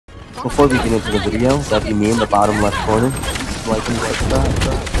Before we get into the video, that'd be me in the bottom left corner. Like and subscribe.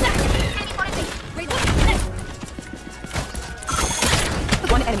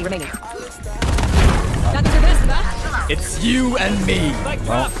 One enemy remaining. It's you and me.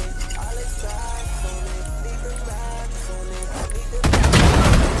 Well,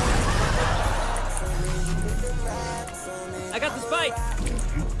 I got the spike.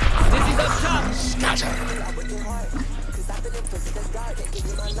 Dizzy's up top. Scatter.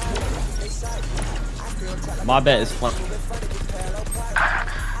 My bet is fun.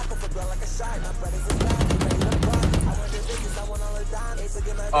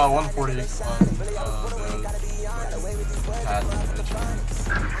 Oh, 140 on the pad.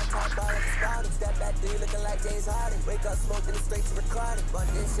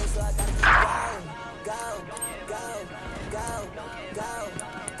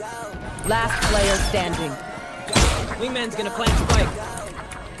 Last player standing. Wingman's gonna plant spike.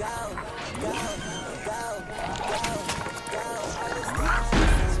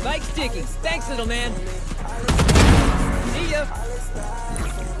 Spike sticky. Thanks, little man. See ya.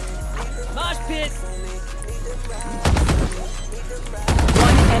 Mosh pit.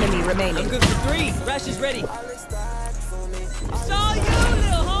 One enemy remaining. I'm good for 3. Rush is ready. Saw you,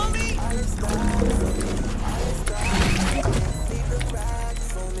 little homie.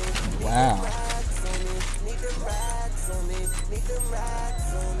 wow.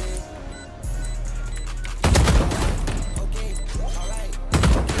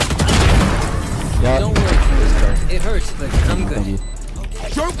 Yeah. Don't worry. It hurts, but I'm good. Thank you.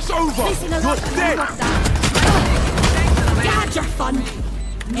 Joke's over! You're dead! You had your fun.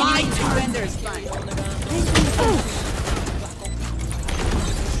 My turn.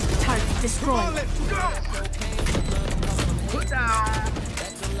 Target destroyed. Put down!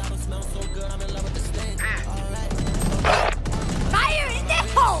 Fire in the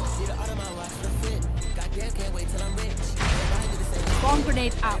hole! Bomb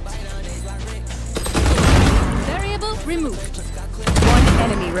grenade out. Variable removed. One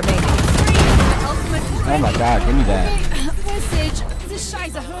enemy remaining. Oh my god, give me that. Message. This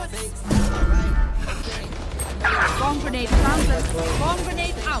scheiße hurts. Bomb grenade found. Bomb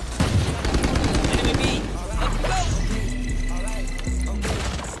grenade out. Enemy B. Let's go.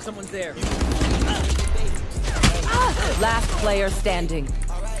 Someone's there. Last player standing.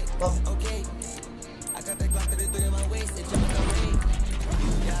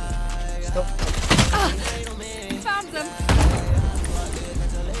 Found them.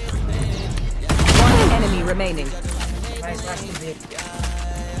 One enemy remaining.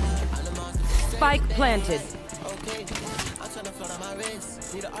 Spike planted.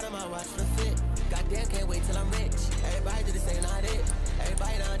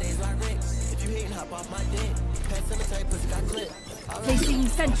 Placing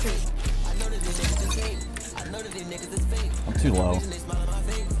sentry. I'm too low.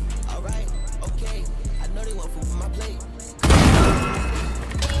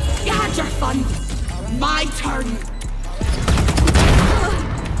 You had your fun. My turn.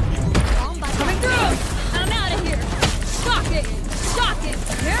 Coming through. I'm out of here. Shock it. Shock it.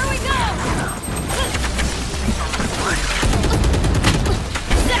 Here we go.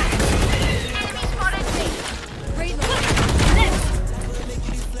 Enemy spotted me. Reload.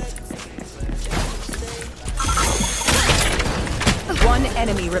 One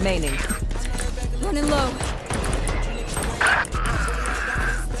enemy remaining. Running low.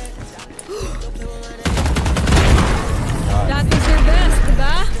 That was your best,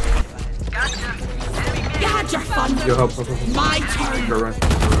 Kaba. You had your fun. My turn.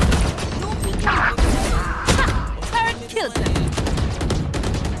 Turret killed them.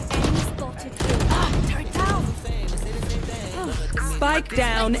 Enemy spotted. Turret down. Spike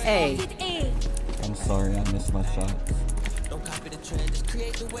down A. I'm sorry, I missed my shot.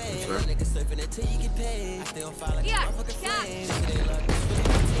 Yeah.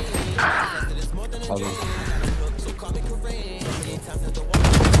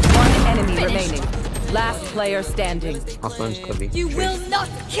 One enemy remaining. Last player standing. You will not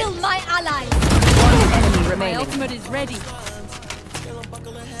kill my ally. One enemy remaining. My ultimate is ready.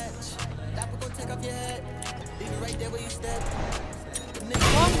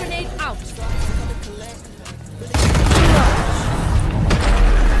 Bomb grenade out.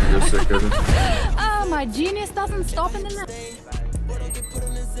 Oh, my genius doesn't stop in the night.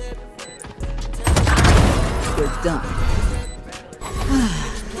 We're done.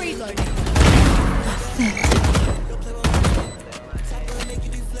 Reloading.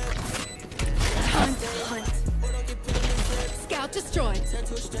 Time to hunt. Scout destroyed.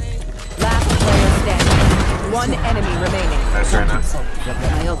 Last player standing. One enemy remaining. Nice, very nice.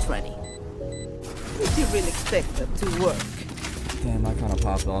 My ult Shields ready. Did you really expect them to work? Damn, I kind of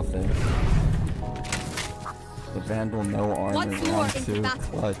popped off there. The Vandal no armor round 2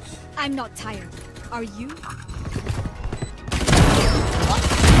 clutch. I'm not tired. Are you?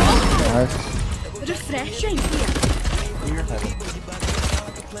 Nice. Refreshing here.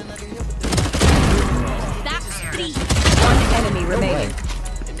 That's 3. One enemy remaining.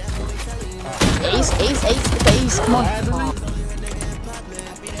 Ace, come on.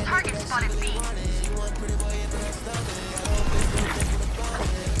 Target spotted B.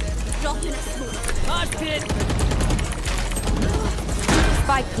 Drop in a smoke. Hot pit.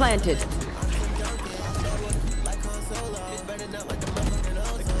 Spike planted.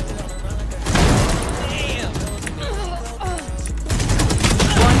 Damn.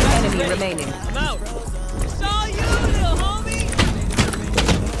 One enemy remaining. I'm out. Saw you, little homie.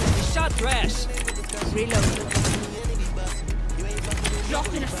 You shot trash. Reload. Drop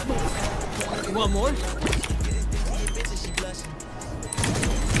in a smoke. You want more?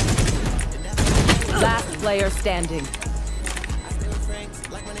 Last player standing.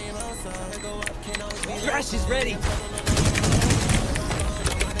 Trash is ready.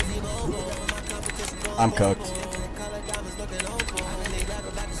 I'm cooked.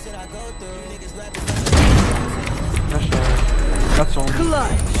 That's all.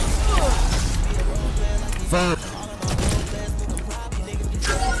 Fuck.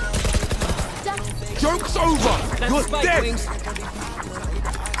 Joke's over. That's You're spike, dead. Wings.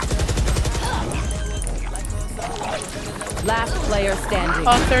 Last player standing.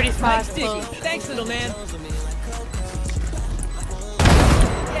 Oh, 35 Nice, Sticky. close. Thanks, little man.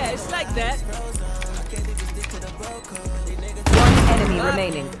 Yeah, it's like that. One enemy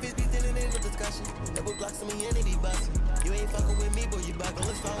remaining.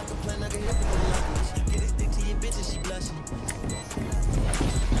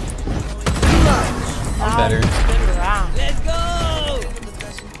 I'm better. Good round. Let's go.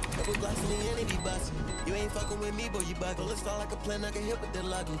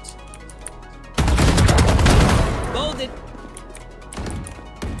 Golden.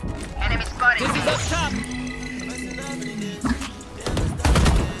 Enemy spotted. This is up top.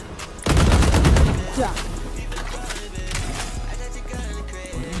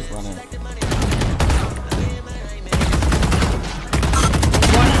 He's running.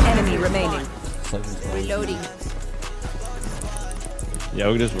 One enemy remaining. Reloading. Yeah,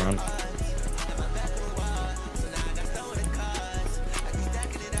 we can just run.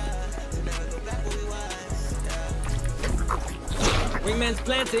 Wingman's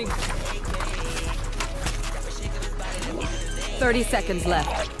planting. 30 seconds left.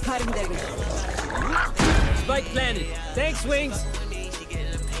 Spike planted. Thanks, Wings.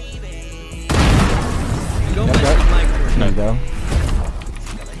 Go Yep, mess yep. with Mike. There you go.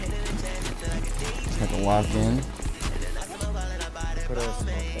 Got the lock in.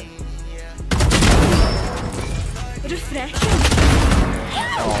 Refreshing.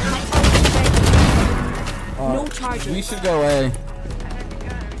 No charges. We should go A.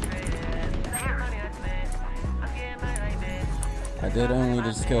 I did only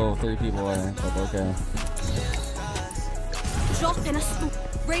just kill 3 people A, but okay. Drop in a smoke.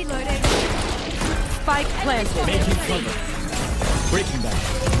 Reloading. Spike planted. Making cover. Breaking that.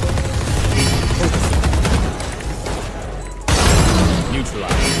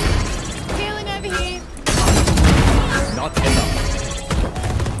 Neutralize. Healing over here. Not enough.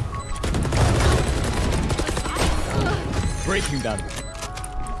 Breaking them.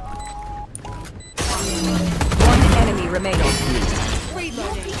 One enemy remaining.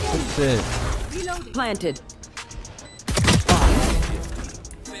 Reloading. That's it. Reloading. Planted.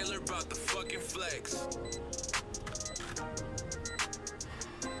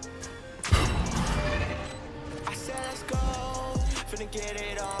 Get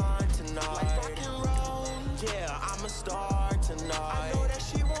it on tonight. Yeah, I'm a star tonight.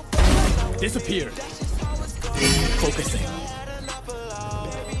 Disappear. Focusing.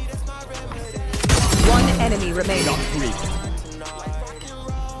 One enemy remaining. Not free.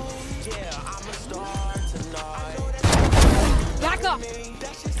 Back up.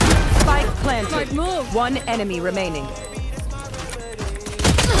 Spike planted. Move. One enemy remaining.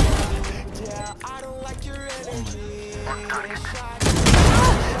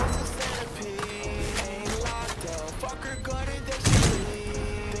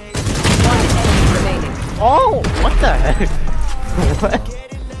 Oh, what the heck? What?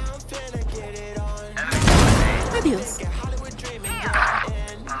 Abuse.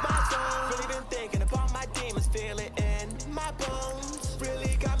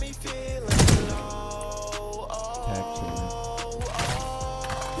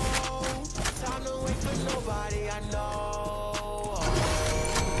 everybody I know.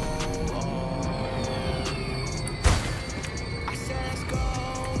 I said let's go,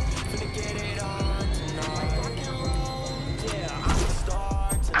 finna get it on tonight. Rock and roll, yeah, I'm a star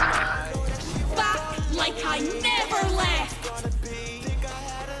tonight. Back like I never left. Think I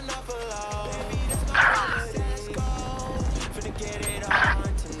had enough of love. Let's go, finna get it on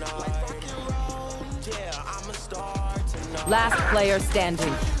tonight. Rock and roll, yeah, I'm a star tonight. Last player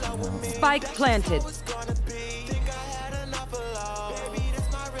standing. Spike planted.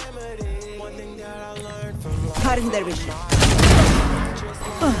 Cutting their vision.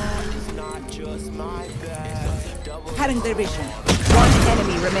 Cutting their vision. One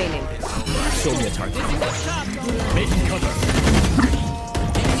enemy remaining. Show me a target. Making cover.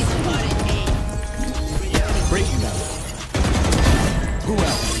 Breaking down. Who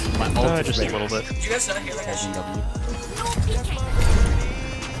else? My ult just a little bit. You guys not hear that?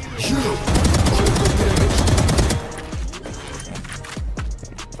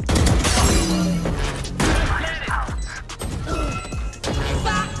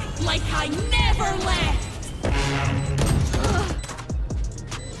 Back like I never left.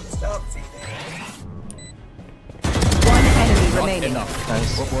 One enemy Not remaining. enough.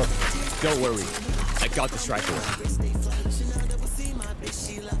 Nice. Don't worry. I got the striker.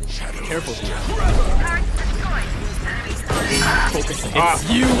 Careful here. Focusing. It's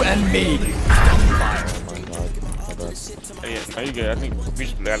you and me. Yeah, no, you good. I think we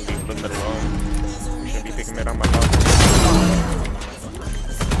should gotta leave the middle alone. We shouldn't be picking it on my house.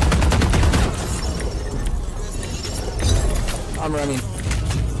 I'm running.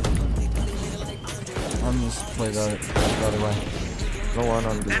 I'm just play the other way. No one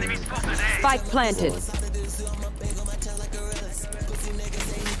on the. Spike planted.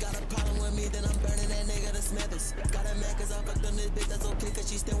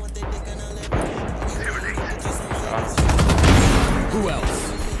 Who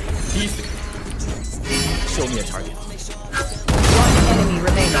else? Ethan. Show me a target. One enemy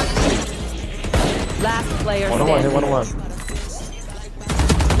remaining. Last player standing. 1-on-1.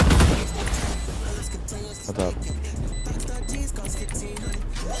 What's up?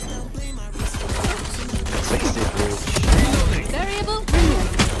 63. Variable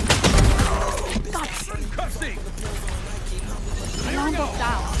removed. Alarm bot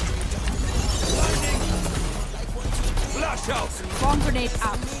down. Flash out. Bomb grenade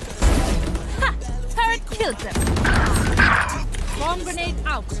out. Ha! Turret killed them. Bomb grenade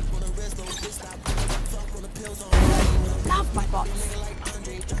out. Love my bots.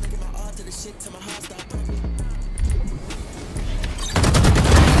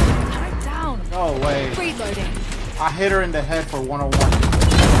 Turret down. No way. Reloading. I hit her in the head for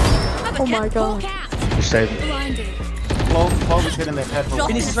 101. Oh my god. You saved it. Blinded. Clove is hitting the head for 101.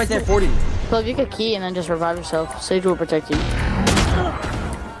 Phoenix is right there, 40. Clove, you could key and then just revive yourself. Sage will protect you.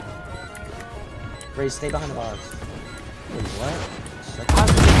 Ray, stay behind the box. Wait, what?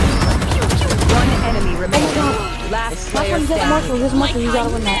 One enemy remaining. Last player standing. Here's Marshall, you gotta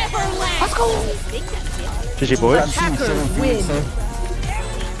win that. Let's go. GG boys. Hackers win.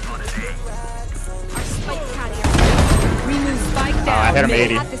 Spike carrier. Remove spike down. I hit him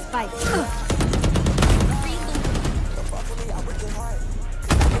 80. At the spike.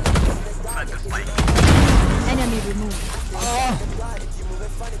 Enemy removed.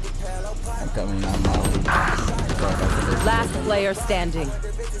 Coming on now. Last player standing.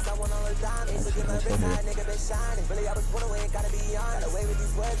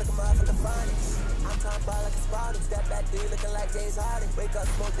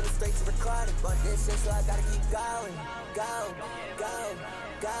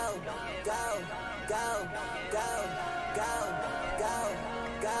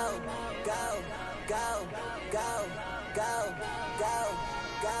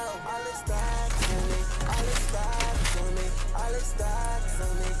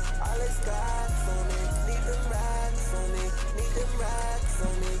 All is God for me. Need them racks for me. Need them racks for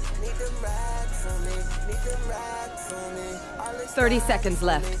me. Need them racks for me. Need them racks for me. 30 seconds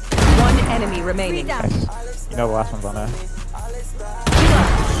left. One enemy remaining. You know the last one's on there.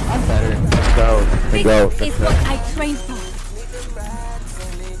 I'm better. Let's go. This Go. is what I trained for.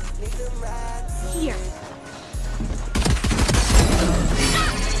 Here.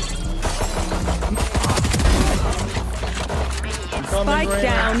 Spike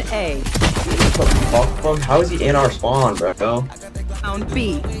down A. What the fuck, bro? How is he in our spawn, bro? Down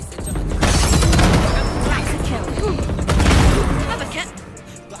B. Have a kit.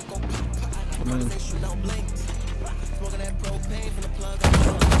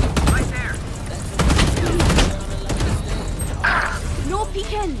 No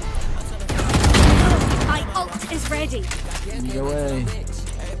peeking. My ult is ready. Either way.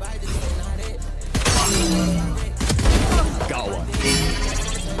 Got one.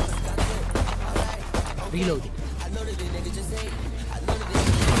 Reloading.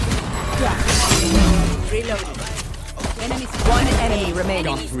 Reloading. One enemy remaining.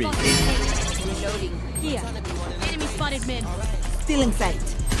 Got three. Reloading. Here. Enemy spotted mid. Still in sight.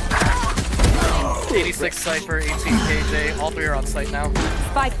 86 Cypher, 18 KJ. All three are on site now.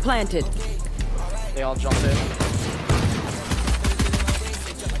 Spike planted. They all jumped in.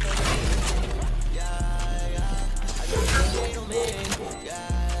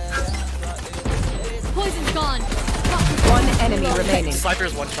 Poison's gone. One enemy remaining.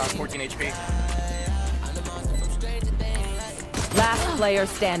 Cypher's one shot, 14 HP. Last player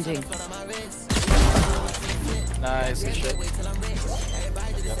standing. Nice, good shit.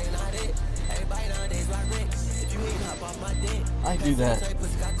 I do that.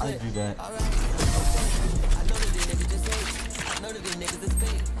 I do that.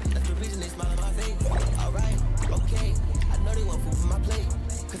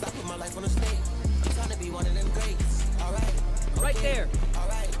 Right there.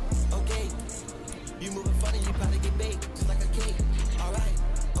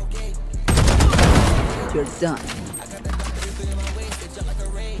 You're done.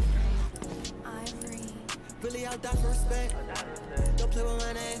 Really out that for respect. Don't play with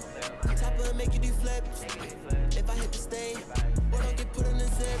my name. Top of make you do flips. If I hit the stage, boy, don't get put in the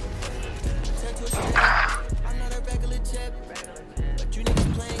zip. Turn to a straight. I'm not a regular chip, but you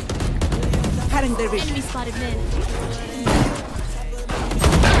niggas playing. Cutting their vision. Enemy spotted mid.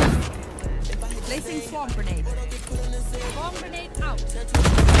 Placing swarm grenade. Bomb grenade out.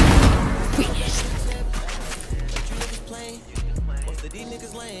 Finished. Most of these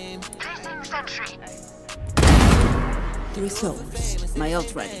niggas lame. Three souls. My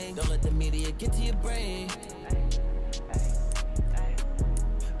ult ready. Don't let the media get to your brain.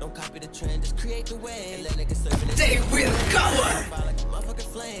 Don't copy the trend, just create the way. And let niggas surf in the They will go. like a motherfucking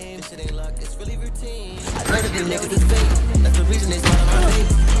flame. This shit ain't luck, it's really routine. I know that these niggas is fake. That's the reason they smile on my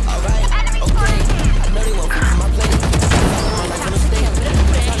face. Alright, okay. I know they won't fix my plate. I'm like on the state.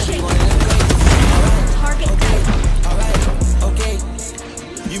 Alright, okay. Alright, okay.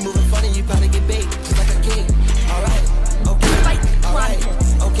 You moving funny, you probably get bait. Just like a king. Alright, okay. Alright,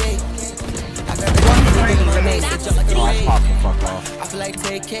 okay. I got the one enemy remaining. Jump like a raid. Pop the fuck off. I feel like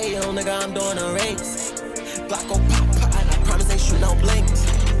take KO, nigga, I'm doing a race. Glock go pop, pop, and I promise ain't shoot no blinks.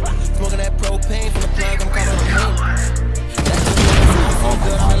 Smoking that propane from the plug, I'm calling on pain. That's just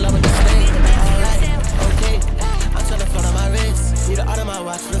good, I'm in love with the state. Alright, okay, I'm tryna float on my wrist. Need an Audemars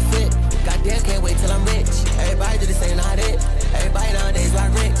watch for the fit. Goddamn, can't wait till I'm rich. Everybody do this, ain't not it. Everybody nowadays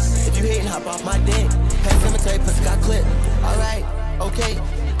rock rich. If you hating, hop off my dick. Past cemetery, pussy got clipped. Alright, okay.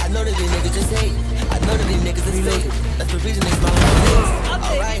 I know that these niggas just hate. I know that these niggas is fake. That's the reason they smile on my face.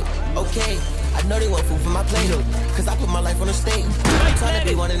 Alright, okay. I know they want food from my plate. Cause I put my life on the stake. I'm trying to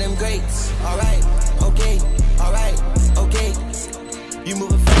be one of them greats. Alright, okay. Alright, okay. You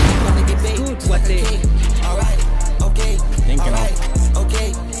moving fast, you wanna get bait. Just like a cake. Alright, okay. Alright,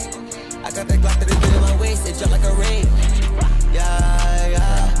 okay. I got that Glock that is in my waist. It jump like a raid. Yeah,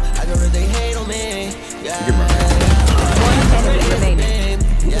 yeah. I know that they hate on me. Yeah, yeah. One enemy remaining.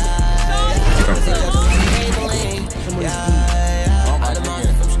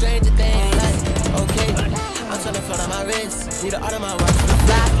 Need an Audemars watch.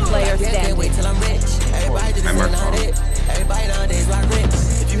 Last player standing. Wait till I'm rich. Everybody do this, ain't not it. Everybody nowadays rock rich.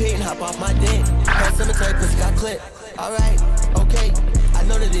 If you hating, hop off my dick. Past cemetery, pussy got clipped. Alright, okay. I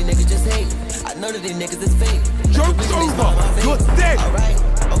know that these niggas just hate. I know that these niggas is fake. Joke's over. You're dead. Alright,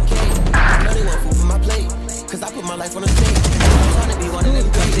 okay. I know they want food from my plate. Cause I put my life on the stake. I'm trying to be one of them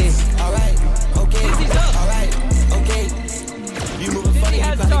greats. Alright, okay. Alright, okay. You moving funny, you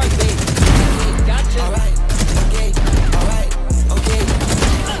probably get bait. Gotcha. Alright, okay. Alright, okay.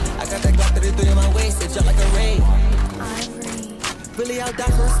 I got that Glock 33 in my waist. It jump like a raid. Really out die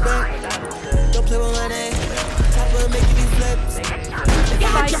for respect. Don't play with my name. Top of make you do flips.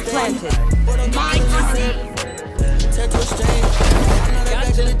 Spike planted. My disease. Turn to a strain. I'm not a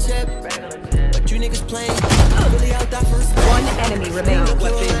regular chip, but you niggas playing. Really out die for respect. One enemy remaining. Don't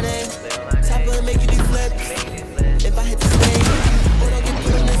play with my name. Top of make you do flips. If I hit the stage, boy, don't get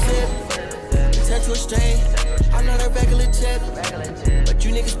put in the zip. Turn to a strain. I'm not a regular chip, but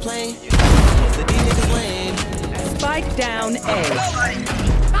you niggas playing. So these niggas lame. Spike down A.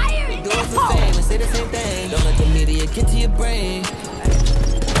 Do it for fame and say the same thing. Don't let the media get to your brain.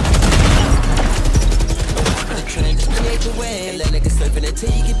 The trend, just create the way. Let niggas surfing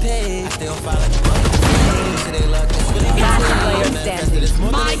until you get paid. I stay on fire like a motherfucker. player standing.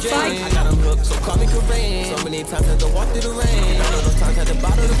 My fight. I got them hooked, so call me Kareem. So many times had to walk through the rain. All of those times had to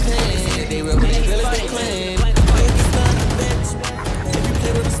bottle the pain. They real when they feel as they claim. If you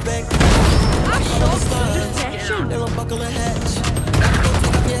play with respect, they won't buckle a hatch. Don't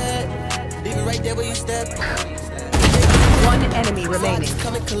take off your hat. Leave it right there where you step. One enemy remaining.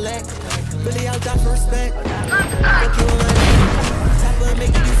 Come and collect. Really, I'll die for respect. Thank you, Tap and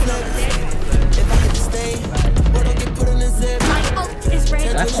make you flex. If I had to stay, or don't get put in the zip. My ult is ready.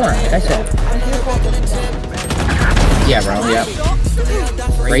 That's alright, that's it. Yeah, bro, yeah.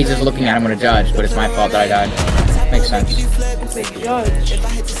 Raze is looking at him with a judge, but it's my fault that I died. Makes sense.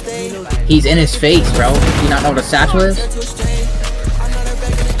 He's in his face, bro. Do you not know what a satchel is?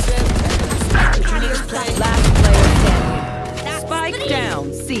 Last player standing. Spike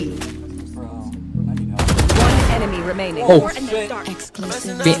down, C. One enemy remaining. Oh. I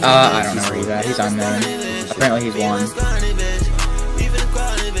don't know where he's at. He's on there. Apparently he's one.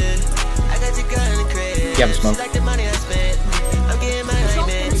 You have a smoke.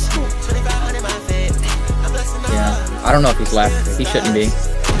 Yeah. I don't know if he's left. He shouldn't be.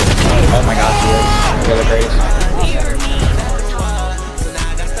 Oh my gosh, he is. The other Grace.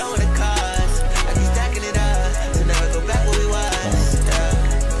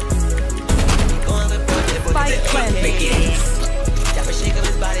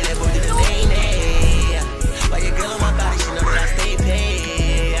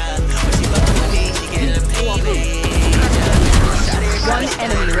 One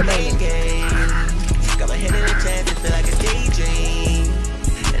enemy remaining. Got my head in the chest, it feel like a daydream.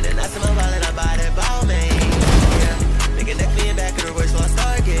 And then I see my wallet, I buy that ball, man. Yeah, they can neck me in back of the worst, so I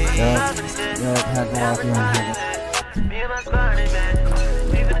start again. Yo, had to walk in. Me and my squad, man.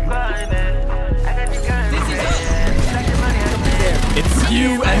 Leave the squad, man. I got you gun. It's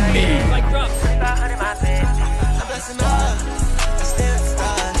you and me. I'm blessing up. I stare at the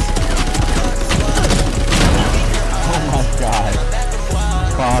stars. Oh my god.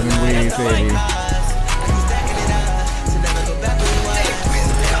 Bob and Weave, baby.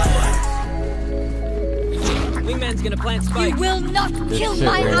 Wingman's gonna plant spike. You will not kill Shit,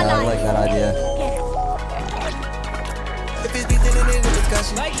 my right now, I ally. like that idea.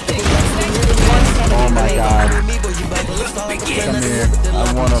 Oh my god. Come here.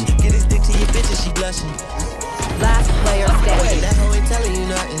 I want him. Last player standing. That hoe ain't telling you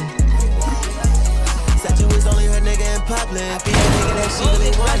nothing. Said you was only her nigga in public. Be a nigga that she really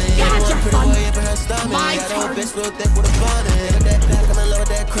wanted. One pretty boy in her stomach. Got a whole bitch real thick with a bonnet. That pack, I'm in love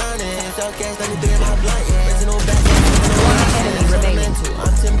with that chronic. So gas, let me be in my blunt. Raising no back.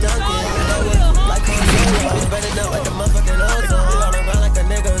 I'm Tim Duncan. Like I'm spreading out like a motherfucking ozone. All around like a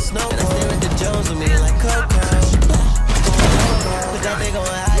nigga with snow. And I stare at the Jones with me like Coco. Put that nigga on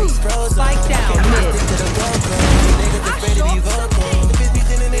ice, frozen. Spike down, mid. Stick to the GoPro. Niggas afraid to be vocal. If it's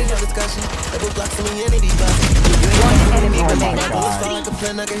beating in the discussion, double block some unity button. One enemy remaining. Like a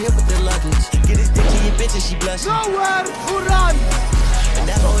plan, I can hit with the luggage. Get his dick to your bitch and she blushing. Nowhere to run. And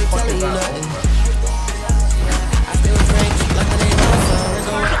that hoe ain't telling you nothing. I still drink like my name also.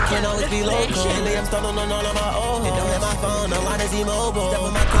 Can't always be local. Lately I'm stunning on all of my old hoes. Don't hit my phone, the line is immobile. Step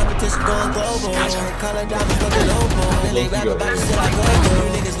with my competition going global. Color diamonds looking opal. Really rap about the shit I go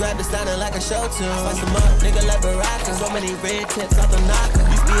through. Niggas rap it sounding like a show tune. Spice them up, nigga like Baraka. So many red tips out the knocker.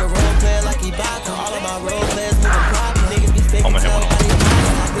 Used to be a role player like Ibaka. All of my role players moving proper. Niggas be faking somebody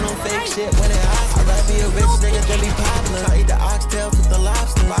honest. We don't fake shit when it hot. I'd rather be a rich nigga than be popular. I eat the oxtails with the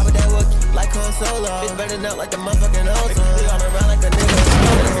lobster. Ride with that wood like Han Solo. Bitch burning up like the motherfucking ozone. We all around like a nigga.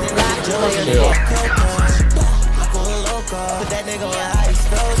 Put that nigga on ice,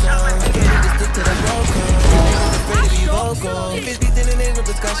 frozen. Nigga stick to the broken. Afraid to be vocal. If it's beating in the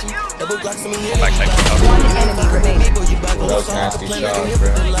discussion, double block some of you. One enemy remaining. Those nasty shots,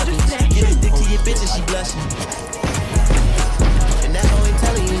 bro. Get his dick to your bitch and she blushing. And that hoe ain't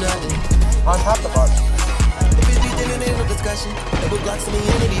telling you nothing. On top of the box. If it's beating in the discussion, double block some of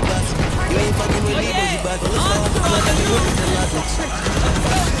you. You ain't fucking with me, but you buzzing. Let's go off the club and you with the luggage.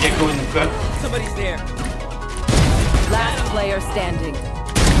 Echo in the cut. Somebody's there. Last player standing.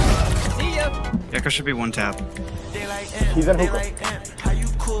 See ya. Echo should be one tap. He's in hookah. How you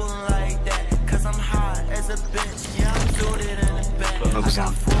cool like that? Cause I'm hot as a bitch. Yeah, I'm suited in the back. I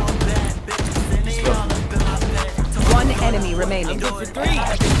got 4 bad bitches and they all up in my bed. One enemy remaining. Good for 3.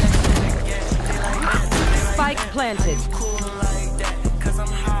 Spike planted.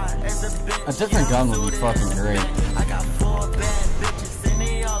 A different gun would be fucking great. I got 4 bad bitches and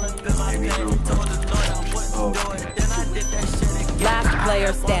they all up in my bed. Last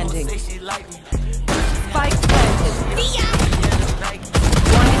player standing. Spike planted.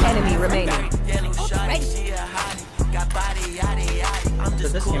 One enemy remaining.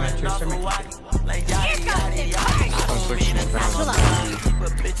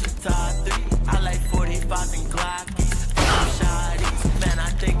 I like 45 and Glockies. Man, I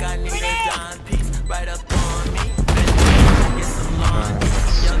think I need a dime piece right up on me. I get some long,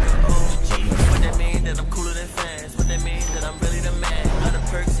 younger OG. What that mean that I'm cooler than fans? What that mean that I'm really the man? Lot of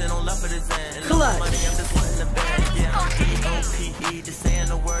perks and on love for the Zan. Money, I'm just wanting the bag. Yeah, I'm D-O-P-E, just saying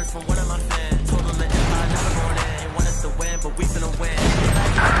the words from one of my fans. Told them that Empire never going in. They want us to win, but we finna win.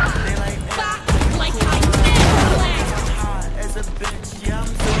 They like as a bitch, yeah, I'm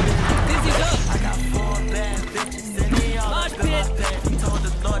doing it. I got 4 bad bitches in the yard. He told the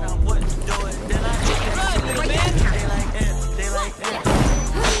Lord I wouldn't do it. Then I did that shit. They like it. They like it.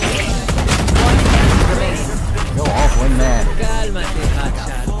 Go off one man. Cálmate,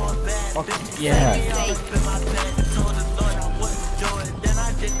 hotshot. Fuck yeah.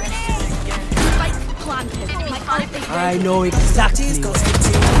 I know exactly.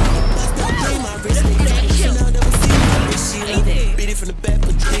 Beat it from the back,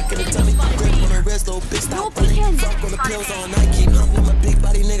 put dick in the tummy. Grip on the wrist, little bitch, stop running. Fuck on the pills all night, keep humping. I'm a big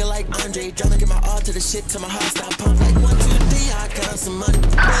body nigga like Andre. Tryna get my all to the shit till my heart stop pump. Like 1, 2, 3, I count some money.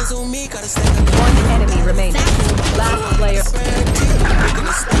 Friends on me, gotta stay on the One enemy remaining. Last player.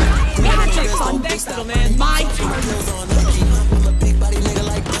 My I'm a big body nigga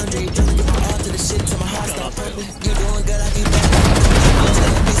like Andre. Tryna get my all to the shit till my heart stop pumping. You doing good, I keep back. I'm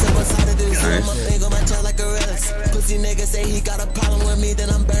taking a piece of what's out of this. I'm a big on my chest like gorillas. Pussy nigga say he got a problem with me, then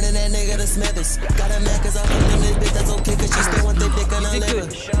I'm burning that nigga to smithers. Got a mad cause I'm fucking this bitch, that's okay cause she still want the dick on her liver.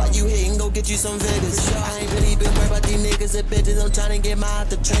 Why you hating, go get you some figures. I ain't really been worried about these niggas and bitches, I'm trying to get my out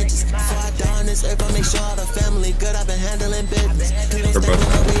the trenches. Before I die on this earth, I make sure all the family good, I've been handling business. Please don't step on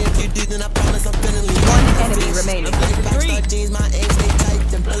my way, if you do then I promise I'm finna leave. One enemy remaining. Like Rockstar jeans, my aim stay tight,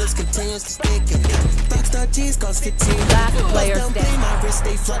 them bullets continues to stick. Rockstar jeans cost 15. Last player standing. My wrist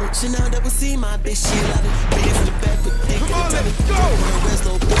stay flooded, Chanel double C, my bitch she love it. Beat it from the back, put dick in the tummy. Go!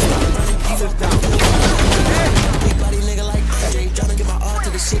 Big body nigga like Andre, tryna get my all to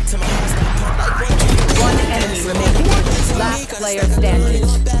the shit till my heart stop pump like one enemy remaining. Last player standing.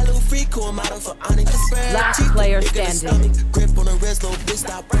 Last player standing. Grip on the wrist, little bitch,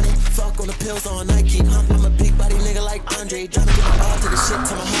 stop running. Fuck on the pills all night, keep humping. I'm a big body nigga like Andre, tryna get my all to the shit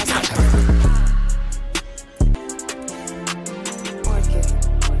till my heart stop pumping.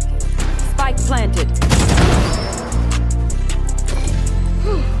 Spike planted.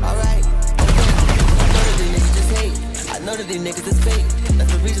 Alright, I know that these niggas is fake.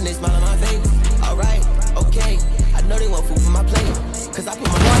 That's the reason they smile on my face. Alright, okay. I know they want food from my plate. Cause I put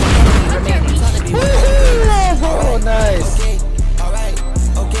my Oh, nice. Okay, alright,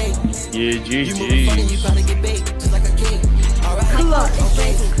 okay. Yeah, You move funny, you gotta get baked, just like a cake. Alright,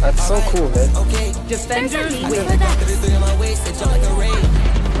 okay. That's so cool, man. Okay. Defenders win. I got 33 on my waist, it's all like a raid.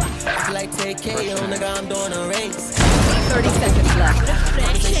 I feel like take K, yo nigga, I'm doing a race. 30 seconds left.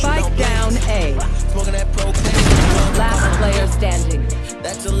 Spike down A. Smoking that propane. Last player standing.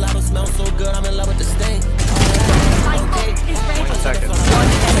 That gelato smells so good, I'm in love with the stain. Okay. 1 second. One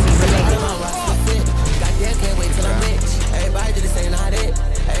enemy remaining. Goddamn, can't wait till I'm rich. Everybody do the same, not it.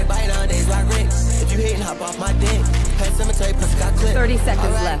 Everybody nowadays rock ricks. If you hating, hop off my dick. Pet cemetery, plus got clipped. 30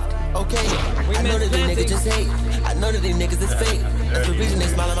 seconds left. Okay, I know that these niggas just hate. I know that these niggas is fake. That's the reason they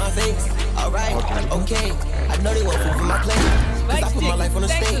smile on my face. Alright, okay. I know they want food from my plate. Cause I put my life on the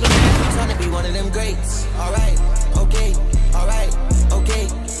stage. I'm trying to be one of them greats. Alright, okay, alright, okay.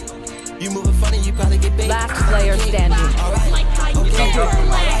 You moving funny, you probably get baked. Last player standing. Alright, okay,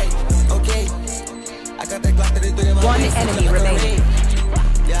 alright, okay. I got that Glock 33 in my One waist, enemy like remaining.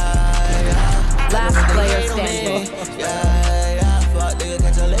 Yeah. Last player standing. Yeah. Fuck nigga,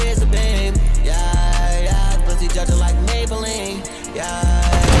 catch a laser beam. Yeah. Pussy judging like Maybelline. Yeah.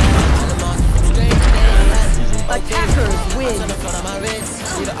 Attackers win.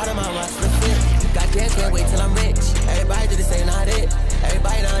 Goddamn, can't wait till I'm rich. Everybody do the same, not it.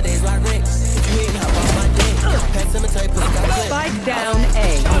 Everybody nowadays rock ricks. If you hating, hop off my dick. Pet cemetery, put a got Spike down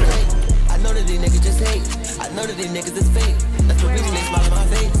A. I know that these niggas just hate. I know that these niggas is fake. That's the reason they smile on my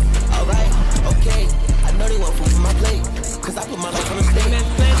face. Alright, okay. I know they want food from my plate. Cause I put my life on the stage. I'm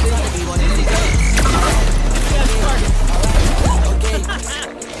trying to be one of them greats. Alright, okay.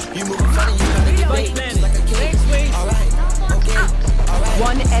 You moving funny, you gotta get baked. Just like a cake. Alright, okay. Alright.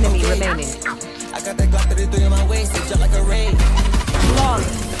 One enemy remaining. I got that Glock 33 in my waist, it's just like a raid. Long.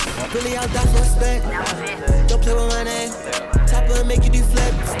 Really, I'll die for respect. Don't play with my name. Top of make you do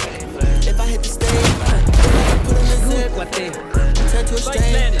flips. If I hit the stage, put on the zip. Turn to a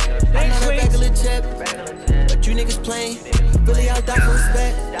strain. I'm not a regular chip, but you niggas plain. Really, I'll die for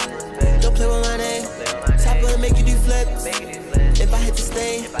respect. Don't play with my name. Top of make you do flips. If I hit the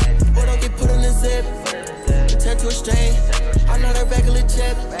stay. Boy, don't get put in the zip. Turn to a strain. I'm not a regular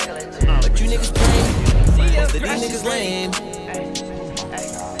chip, but you niggas play. Most of these niggas lame.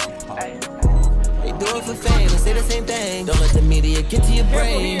 They do it for fame and say the same thing. Don't let the media get to your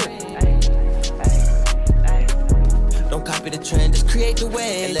brain. Don't copy the trend, just create the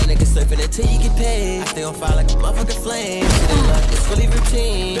wave. And let niggas surfing until you get paid. I stay on fire like a motherfucking flame. It's fully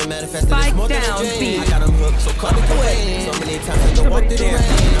routine. Been manifesting this more than a dream. I got them hooked, so call me away. So many times I can walk through the rain.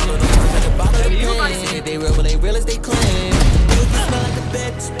 I'm on the front at the bottom of the pain. Say they real, but ain't real as they claim. You smell like a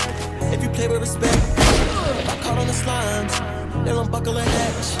bitch if you play with respect. If I caught on the slimes, they'll unbuckle a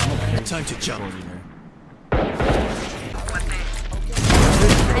hatch. Time to jump.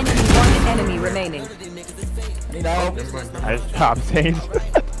 One enemy remaining. I need help. I just popped Sage.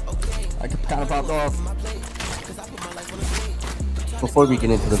 I kind of popped off. Before we get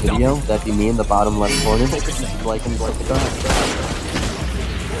into the video, that'd be me in the bottom left corner. Like and subscribe.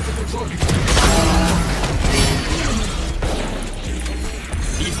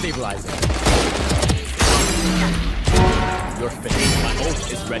 Destabilizing. You're finished. My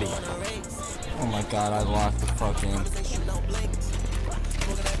ult is ready. Oh my god, I locked the fucking...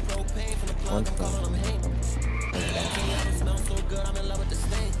 One second.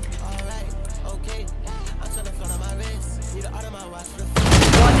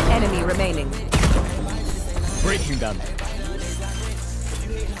 One enemy remaining. Breaking them.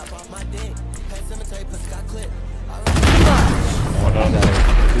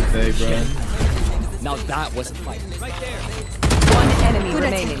 Hey, bro. Now that was a fight. Right there. One enemy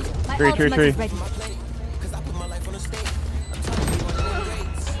remaining. Three.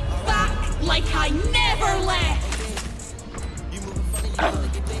 Back like I never left.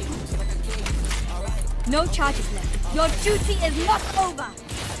 No charges left. Your duty is not over.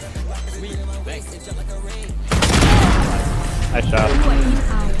 I shot.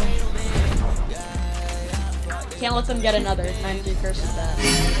 Can't let them get another. 93 curses that.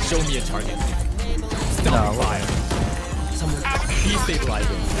 Show me a target. Stop fire. Someone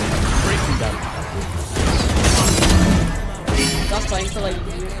destabilizing. Breaking them. Stop playing for like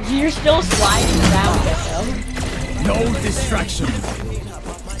you're still sliding around yourself. No distractions.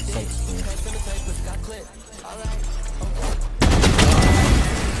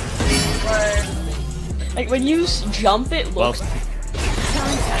 Like when you jump, it looks.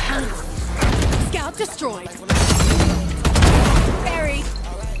 Scout destroyed. Buried.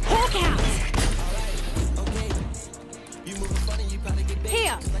 Hawk out.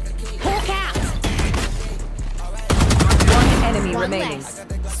 Here. Hawk out. One enemy One remaining. less.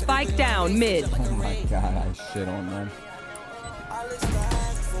 Spike down mid. Oh my god, I shit on them.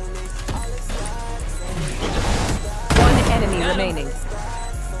 One enemy remaining.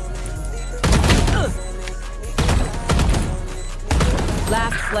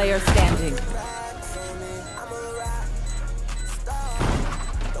 Last player standing.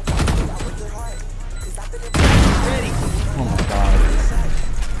 Oh my god.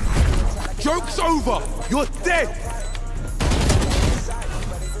 Joke's over! You're dead!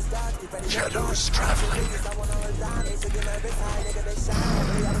 Shadows traveling.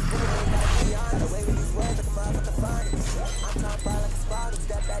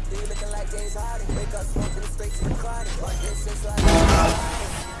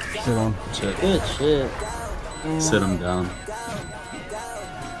 Sit on. Shit. Good shit. Sit him down.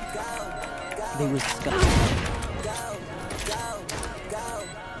 They were scuffed.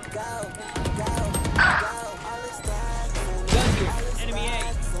 Enemy A.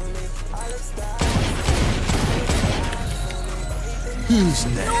 Who's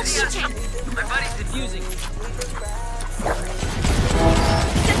next? My buddy's defusing.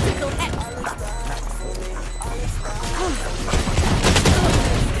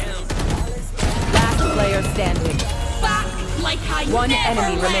 Last player standing. Back like I One never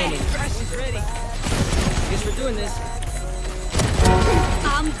enemy left. remaining. Crash is ready. Guess we're doing this.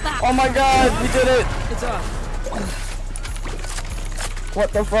 I'm back. Oh my god, we did it! It's off.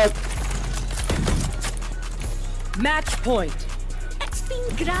 What the fuck? Match point. It's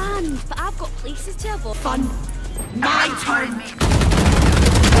been grand, but I've got places to avoid. Fun. My turn.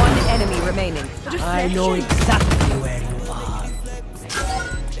 One enemy remaining. I know exactly where you are.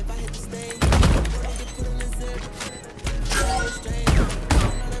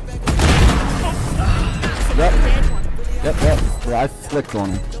 Yep. Bro, I flicked on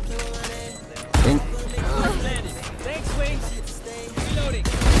him. Thanks, Wings. Reloading.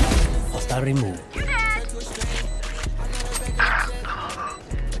 Hostile removed.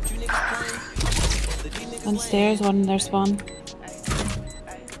 One stairs, one in their spawn.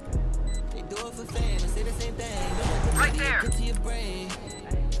 Right there.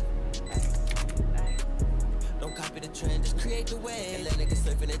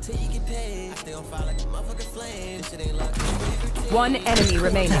 One enemy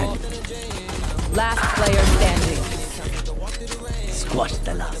remaining. Last player standing. Squash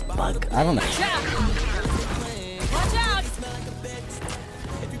the last bug. I don't know. Watch out!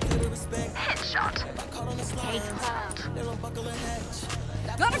 Headshot. Take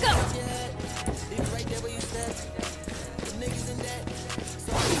gotta go!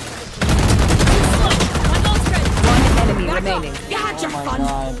 One enemy remaining. Gotcha, fun!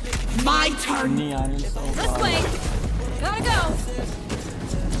 My turn! This way! Gotta go!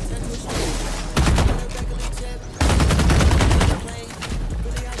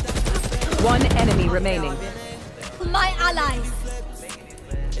 One enemy remaining. My allies!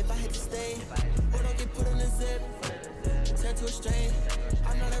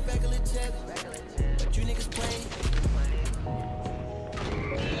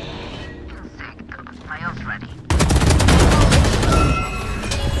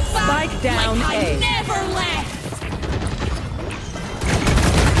 Spike down like A. I never left!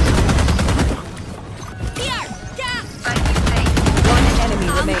 Here! Yeah! One enemy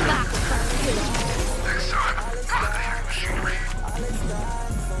remaining.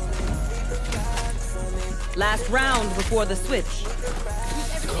 Last round before the switch.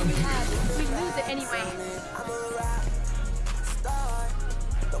 Everything we have, we lose it anyway.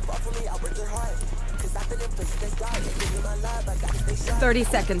 30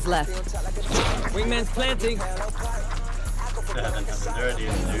 seconds left. Wingman's planting.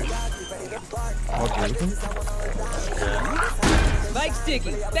 Spike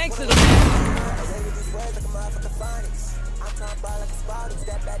sticky. Thanks to the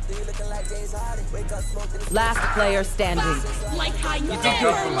Last player standing. Like I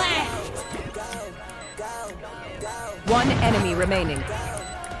never left! One enemy remaining.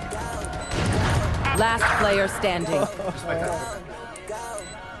 Last player standing.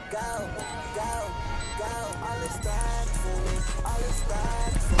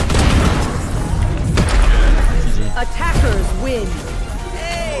 Attackers win.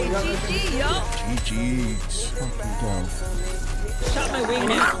 Hey, GG, yo. GG's. Shot my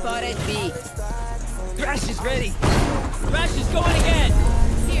wingman. Spotted B. Thrash is ready. Thrash is going again.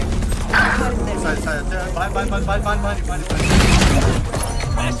 Here. Side. Behind.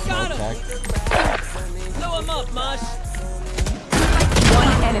 Thrash got him. Blow him up, Mosh.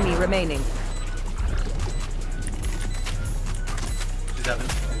 One enemy remaining. She's heaven.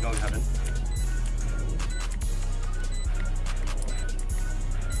 She's going heaven.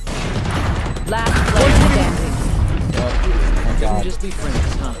 Last player standing. Couldn't just be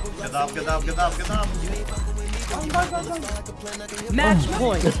friends, huh? Get up. Match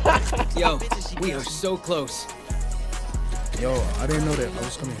point. Yo, we are so close. Yo, I didn't know that I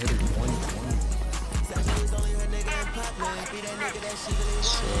was gonna hit it 120.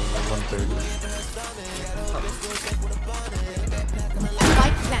 So 130.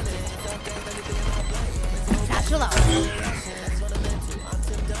 Spike planted. Satchel out.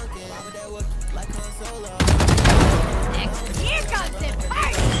 Next, here comes the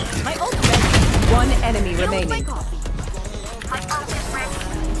party! My ult ready. One enemy Get on with my remaining. coffee. My ult is ready.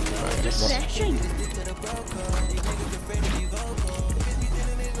 Refreshing.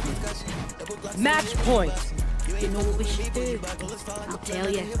 Match point. You know what we should do? I'll tell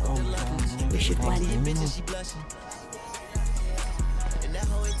you. We should win.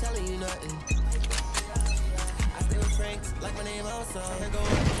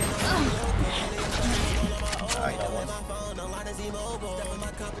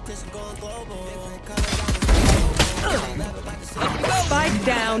 Spike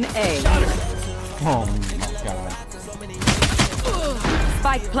down A. Oh my god.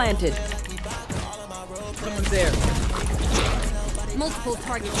 Spike planted. Someone's there. Multiple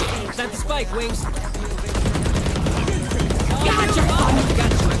targets. Plant the spike, Wings. Gotcha!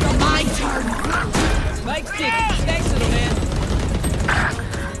 Gotcha. My turn! Spike sticky. Thanks to the man.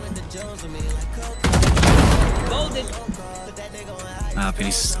 Golden. Ah,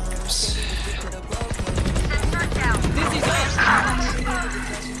 peace. This is us.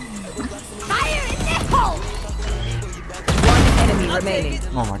 Fire in the hole! One enemy remaining.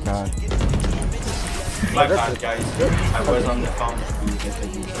 Oh my god. My bad, guys. I was on the phone.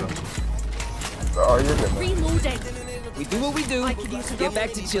 Oh, you're good, man. Reloading. We do what we do. I could use a Get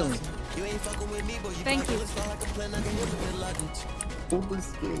back to chilling. Thank you.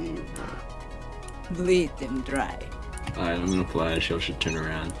 Bleed them dry. Alright, I'm gonna flash. Y'all should turn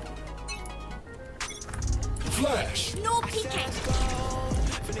around. Flash. No peeking.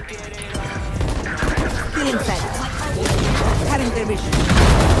 Feeling fed. Cutting their vision.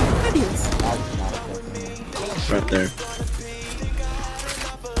 Fabulous. Right there.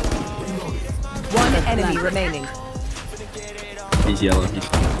 One enemy remaining. He's yellow. He's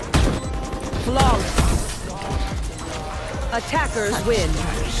Flawless. Attackers win.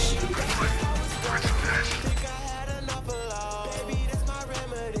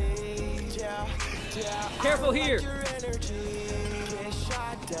 Careful here.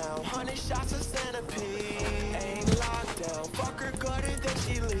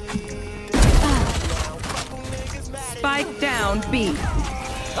 Spike down B.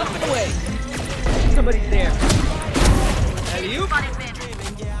 Up and away. Somebody's there. Alley-oop.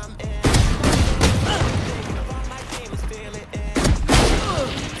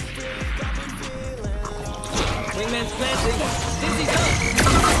 Wingman's planting. Dizzy's up.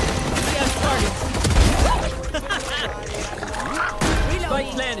 Yes, target.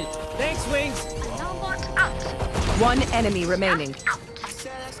 Spike planted. Thanks, Wings. One enemy remaining.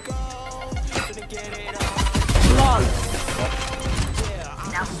 Flawless.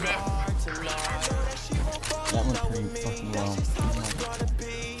 That one's pretty fucking well.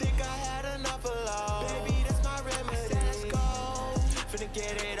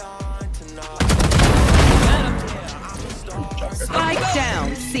 Spike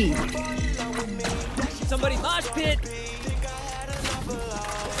down C. Somebody mosh pit.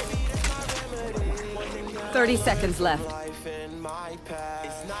 30 seconds left.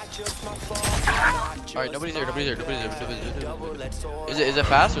 Alright, nobody's here. Is it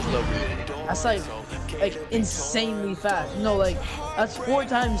fast or slow? That's like insanely fast. No, like that's 4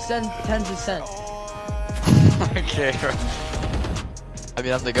 times 10 to cent. Okay. I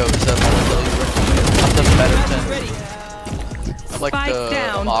mean, I'm the GOAT, so I'm the better 10. I'm like Spike the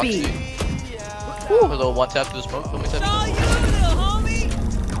down Moxie. B. A little one tap to the smoke. Let me tap.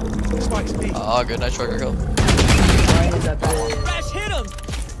 Oh, good. Nice trigger kill. Crash hit him.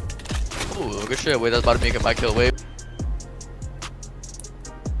 Ooh, good shit. Wait, that's about to make it my kill. Wait.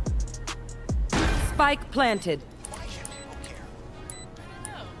 Spike planted.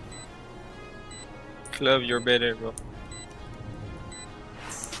 Club, you're better, bro.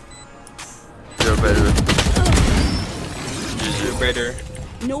 You're better. You're better.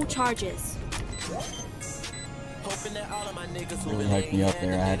 No charges. Really hyped me up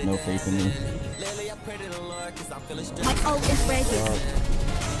there. I had no faith in me. My ult is ready.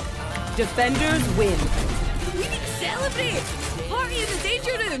 Defenders win. We need to celebrate. Party in the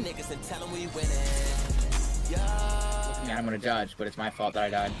danger room. Yeah, I'm gonna judge, but it's my fault that I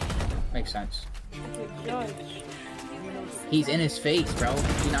died. Makes sense. He's in his face, bro. Do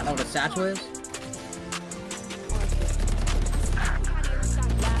you not know what a satchel is?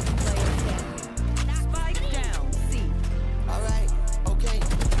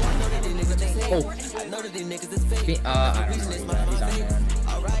 Oh. I don't know. He's on there.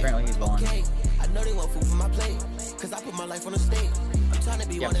 Apparently he's one. I know they want food for my plate, cause I put my life on the stake. I'm trying to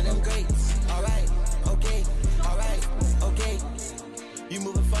be one of them greats. Alright, okay, alright, okay. You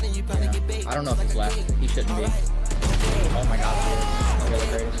moving funny, you probably get bait. I don't know if he's left. He shouldn't be. Oh my god. You're the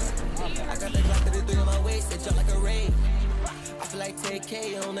greatest. I got the Glock 33 on my waist, it jump like a raid. I feel like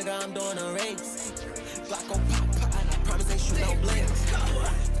 10K, yo nigga, I'm doing a race. Glock gon' pop, pop, and I promise they shoot no blinks.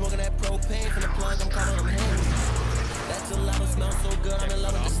 Smoking that propane from the plug, I'm calling them hands. That gelato smells so good, I'm in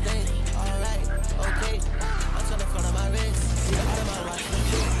love with the stain. Alright, okay, I'm tryna front of my wrist. See the out of my watch,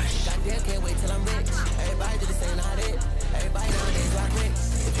 goddamn, can't wait till I'm rich. Everybody do the same, not it. Everybody nowadays rock rich.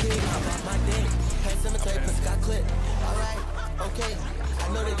 If you ain't hop off my dick, past cemetery, plus got clipped. Alright, okay, I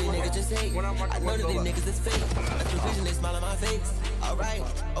know that these niggas just hate. I know that these niggas is fake. That's the reason they smile on my face. Alright,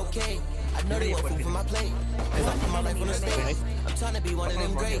 okay, I know they want food from my plate. Cause I put my life on the stage. I'm tryna be one of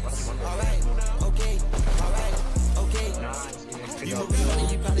them greats. Alright, okay, alright, okay. You move funny,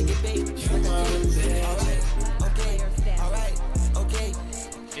 you probably get bait. Alright, okay, alright, okay.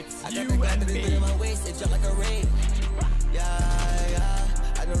 I got the Glock 33 in my waist, it jump like a raid. Yeah,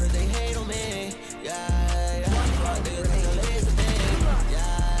 yeah, I know that they hate on me. Yeah, yeah, niggas ain't gonna lazy thing.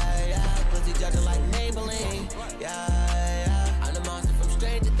 Yeah, yeah, pussy judging like Maybelline. Yeah, yeah, I'm the monster from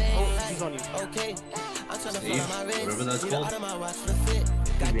Stranger Things. Okay, I'm tryna follow my wrist. Whatever that's You called. out of my watch for the fit.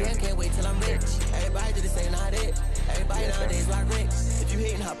 Goddamn, can't wait till I'm rich. Everybody do the same, not it. Everybody nowadays rock ricks. If you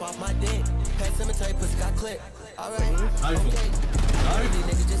hating, hop off my dick. Past cemetery, pussy got clipped. Alright, okay. I know these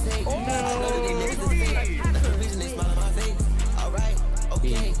niggas just hate. I know that these niggas is fake. That's the reason they smile on my face. Alright,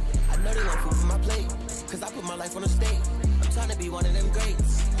 okay. I know they want food from my plate. Cause I put my life on the stake. I'm tryna be one of them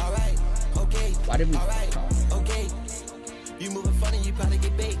greats. Alright, okay. Why did we? Alright, okay. You moving funny, you probably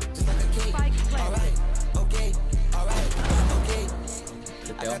get bait. Just like a cake. Alright, okay. Alright, okay.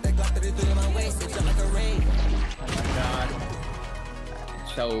 I got that Glock 33 in my waist, it jump like a raid. Oh my god.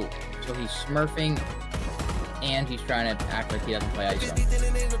 So he's smurfing. and he's trying to act like he doesn't play ice.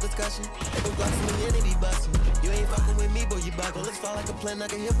 You ain't fucking with me, boy, you buckle. Let's fall like a plan, I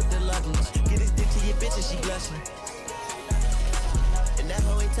can hit with the luggage. Get this dick to your bitch and she blushing. And that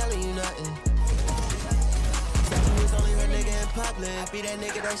hoe ain't telling you nothing. Was only her nigga in public. I be that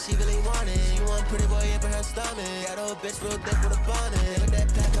nigga that she really wanted. She want pretty boy up in her stomach. Got a old bitch real thick with a bonnet. With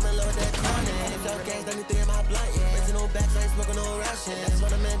that pack, coming low with that cornet. If y'all gangs, let me through in my blunt, yeah. Original backs, I ain't smoking no Russian. That's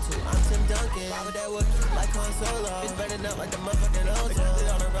what I'm into. I'm Tim Duncan. Why would that work like Han Solo? Bitch burning up like the motherfucking ozone.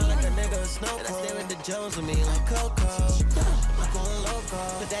 They on the run like a nigga with snow. And I stare at the Jones with me like Coco. I'm going loco.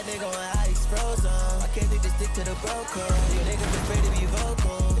 Put that nigga on ice, frozen. I can't take this dick to the bro code. You niggas afraid to be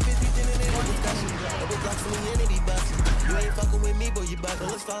vocal. If it's beating in it, discussion. Double blocks from me, any bustin'. You ain't fucking with me, boy, you buckle.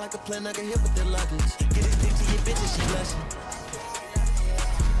 Let's fall like a plan, I can hit with the luggage. Get this dick to your bitch and she blushing.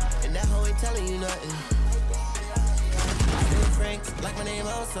 And that hoe ain't telling you nothing. Frank, like my name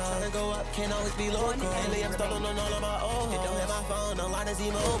also. I go up, can't always be local. Lately I'm stolen on all of my old hoes. Don't have my phone, online is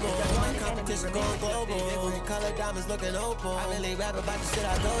immobile. My competition going global. Different color diamonds looking opal. I really rap about the shit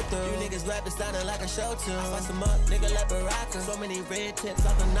I go through. You niggas rapping sounding like a show tune. I spice them up, nigga like Baraka. So many red tips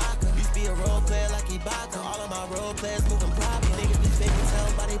off the knocker. Used to be a role player like Ibaka. All of my role players moving proper. Niggas be fake as hell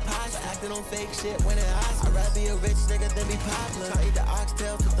by they posture. Acting on fake shit when it Oscar. I'd rather be a rich nigga than be popular. Try to eat the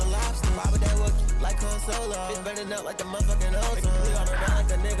oxtails with the lobster. Why would that work like Han Solo? Bitch burning up like the motherfucking ozone. We on the run like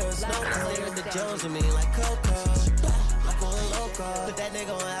a nigga with snow. Stare at the Jones with me like Coco. I'm going loco. Put that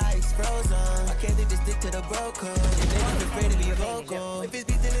nigga on ice, frozen. I can't take this dick to the bro code. You niggas afraid to be vocal. If it's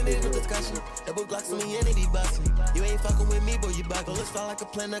beating in it, no discussion. Double blocks on me and it be bustin'. You ain't fucking with me, boy, you buckle. Let's fall like a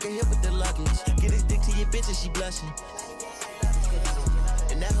plan, I can hit with the luggage. Get this dick to your bitch and she blushing.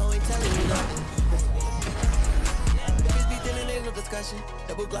 And that hoe ain't telling you nothing. No discussion.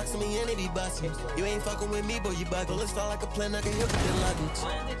 Double blocks on me and they be bustin'. You ain't fucking with me, boy, you buckle. Let's fall like a plan, I can hit with the luggage.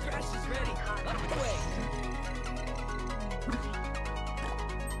 The trash is ready. Up the way.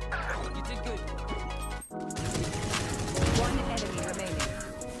 You did good. One enemy remaining.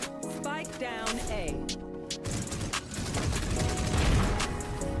 Spike down A.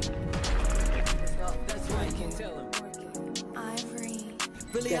 That's right, you can tell him. Ivory.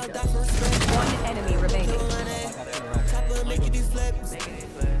 Really out that for respect. One enemy remaining. Chopper make you do flips.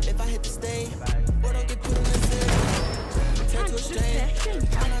 If I hit the stage, boy, don't get put in the zip. Turn to a strain.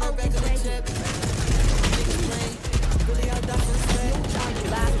 I'm on the back of the chip. Niggas play. Really out that for respect.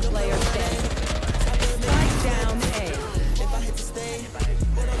 Last player standing. Spike down A. If I hit the stage,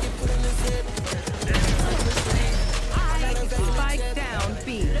 boy, don't get put in the zip. Turn to a strain. Spike down B.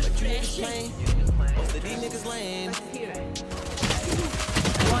 But you niggas plain. Most of these niggas lame.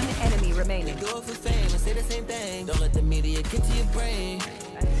 One enemy remaining. They do it for fame and say the same thing. Don't let the media get to your brain.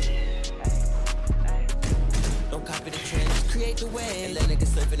 Don't copy the trend, just create the way. And let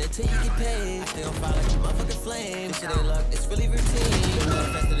niggas surfing until you get paid. I stay on fire like a motherfucking flame. This shit ain't luck, it's really routine.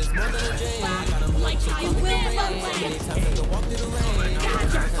 Faster, it's more than a dream. Got 'em like I will. Many times I can walk through the rain.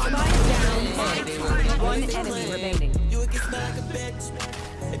 One enemy remaining. You would get smelled like a bitch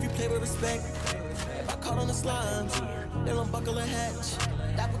if you play with respect. If I caught on the slimes, they don't buckle a hatch.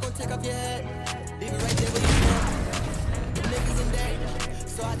 That we gon' take off your head, leave it right there where you stand. The niggas in debt,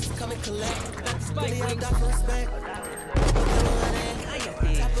 so I just come and collect. Really out die for respect.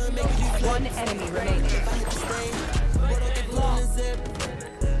 One enemy remaining. If I hit the stage, boy, don't get put in the zip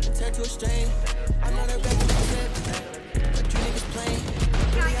and turn to a strain. I'm not a regular tip, but you niggas plain.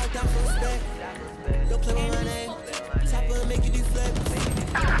 Really out die for respect. Don't play with my name. Chopper make you do flips.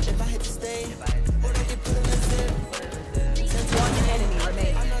 If I hit the stage, boy, don't get put in the zip. One enemy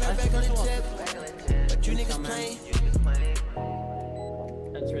remaining. I'm not a regular tip, but you niggas plain.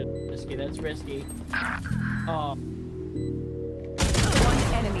 That's risky, that's risky. Oh. One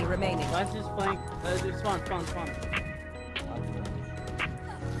enemy remaining. Let's just flank. Spawn. Fire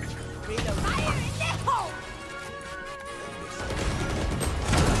in the hole!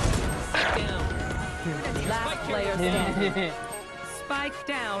 Last player standing. Spike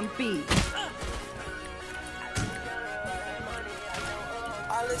down B.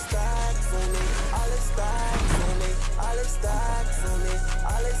 All the stacks on me, all the stacks on me, all the stacks on me,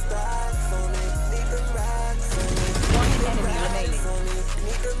 all the stacks on me, need them racks on me, One enemy remaining.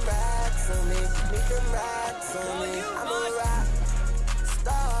 need them racks on me, need them racks on me, I'm a rap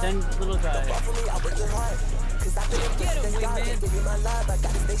star. Then little guy. Don't for me, I work your heart, cause I feel Get him, wingman. give me my life, I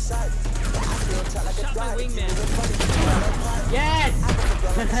gotta stay sharp. I feel try like a Shot my dog. wingman. Yes!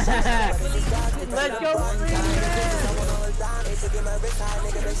 Let's go, I've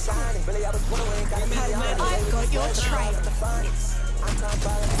got your trail.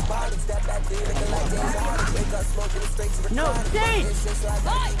 No, stay!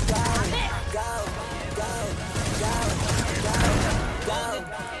 Right, I'm it. Go.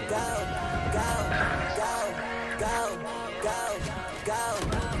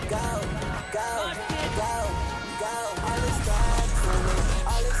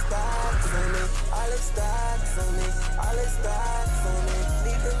 stacks on me, all the stacks on me.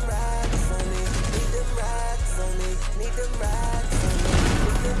 Need them racks on me, need them racks on me, need them racks on me,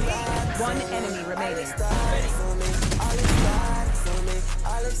 need them racks. One enemy remaining. All the stacks on me,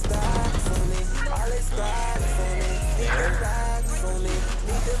 all the stacks on me, all the stacks on me. Need them racks on me,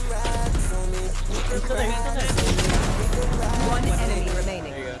 need them racks on me, need them racks on me, need them racks. One enemy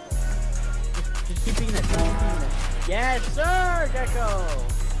remaining. Just keep being that. Yes, sir, Gecko.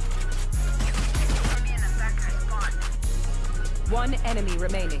 One enemy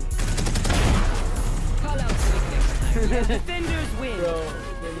remaining. Call out defenders win.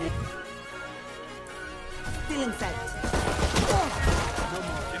 Feeling sight.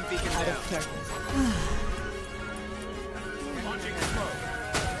 Out of character. Launching smoke.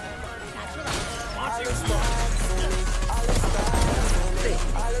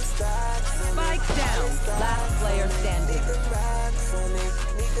 Spike down. Last player standing.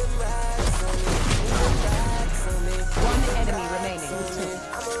 One enemy remaining.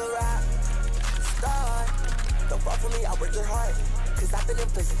 I'm a rock star. Don't fall for me, I work your hard. Cause I've been in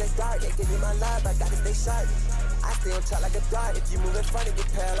places that's dark. They give me my love, I gotta stay sharp. I stay on track like a dart. If you move in front, it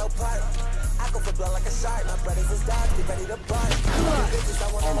get parallel park. I go for blood like a shark. My brothers is dark, get ready to bark. Bitches, I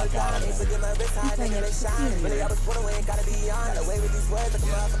want all my God. I ain't forget my wrist high, nigga, they shine. Really, I was born away and gotta be on. Away with these words, like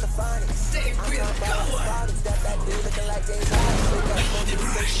a motherfucker phonics. I'm not bad, step that dude looking like James Harden. Wake up, smoke to the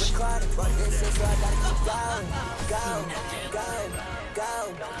stage recording. Fuck this shit, so I gotta keep going. Go, go,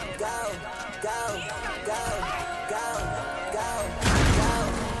 go, go, go, go, go, go, go,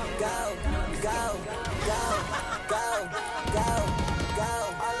 go, go, go, go, go, go.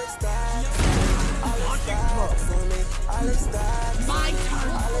 All the stacks, all the stacks on me, all the stacks, all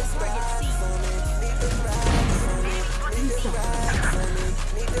the stacks on me. Need them racks on me, need them racks on me,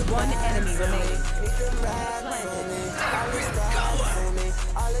 need them One enemy remaining. need them racks on me. All the stacks on me,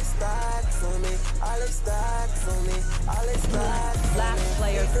 all the stacks on me, all the stacks on me, all the stacks. Last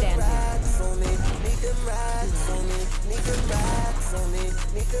player standing. Racks on me, need them racks on me, need them racks on me,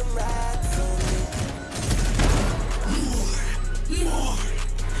 need them racks on me.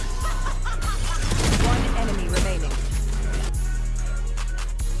 One enemy remaining.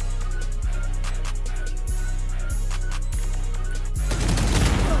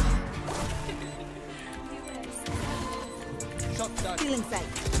 Feeling sight.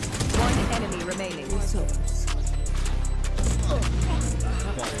 One enemy remaining.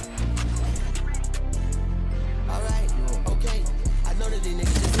 Alright, okay. I know that these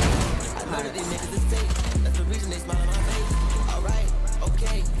niggas is fake. I know that these niggas is fake. That's the reason they smile on my face. Alright,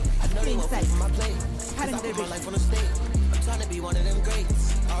 okay. I know they won't fit for my plate. Cause I put my life on the stake. I'm trying to be one of them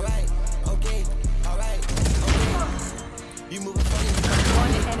greats. Alright, okay. Alright, okay. You moving funny.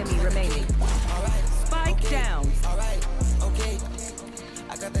 One enemy remaining. Alright, Spike down. Alright, okay.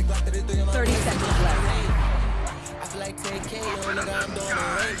 I got that Glock 33 on my 30 waist. seconds left. I feel like 10K, oh nigga, I'm doing a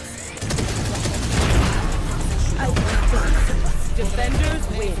race. Defenders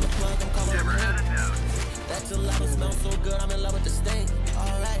win. That gelato smells so good, I'm in love with the stain.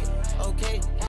 Alright, okay.